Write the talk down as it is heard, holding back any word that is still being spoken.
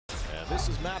This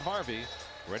is Matt Harvey,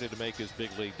 ready to make his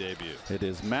big league debut. It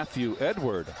is Matthew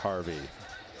Edward Harvey,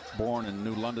 born in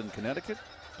New London, Connecticut,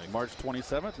 March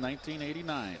 27th,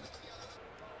 1989.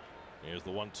 Here's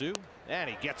the 1-2, and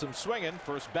he gets him swinging.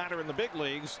 First batter in the big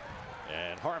leagues,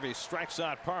 and Harvey strikes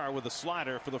out par with a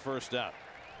slider for the first out.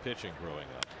 Pitching growing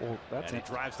up. Well, and he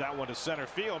drives that one to center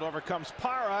field. Overcomes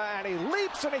Parra, and he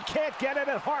leaps, and he can't get it.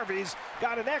 And Harvey's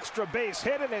got an extra base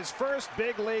hit in his first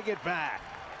big league at bat.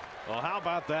 Well, how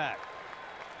about that?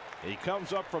 He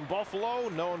comes up from Buffalo,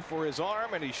 known for his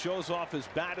arm, and he shows off his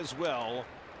bat as well.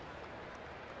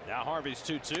 Now Harvey's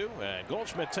 2-2, and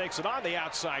Goldschmidt takes it on the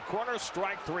outside corner.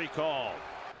 Strike three called.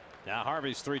 Now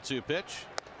Harvey's 3-2 pitch,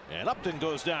 and Upton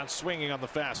goes down swinging on the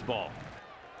fastball.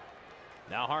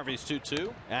 Now Harvey's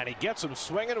 2-2, and he gets him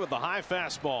swinging with the high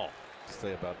fastball.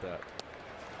 Say about that.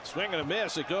 Swing and a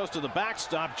miss. It goes to the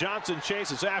backstop. Johnson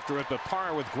chases after it, but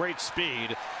Parra with great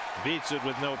speed beats it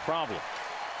with no problem.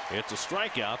 It's a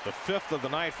strikeout, the fifth of the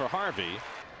night for Harvey.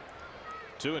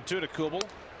 2-2 to Kubel.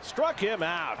 Struck him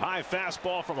out. High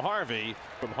fastball from Harvey.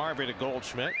 From Harvey to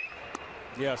Goldschmidt.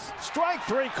 Yes. Strike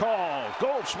three call.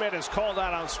 Goldschmidt is called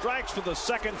out on strikes for the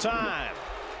second time.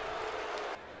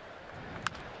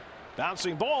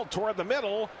 Bouncing ball toward the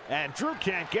middle, and Drew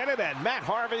can't get it, and Matt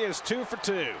Harvey is 2 for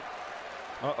 2.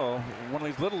 Uh-oh. One of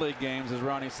these little league games, as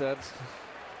Ronnie said.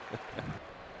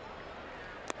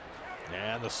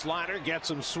 And the slider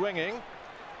gets him swinging,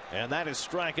 and that is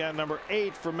strikeout number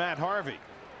 8 for Matt Harvey.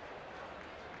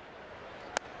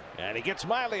 And he gets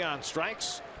Miley on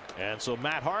strikes, and so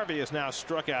Matt Harvey has now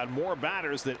struck out more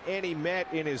batters than any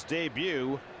Met in his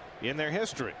debut in their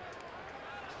history.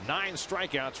 9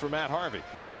 strikeouts for Matt Harvey.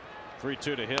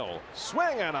 3-2 to Hill.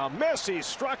 Swing and a miss. He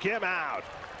struck him out.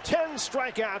 10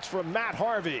 strikeouts from Matt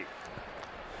Harvey.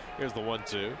 Here's the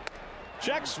 1-2.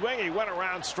 Check swing. He went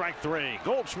around strike 3.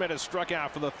 Goldschmidt has struck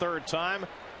out for the third time.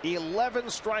 11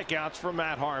 strikeouts for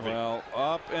Matt Harvey. Well,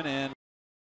 up and in.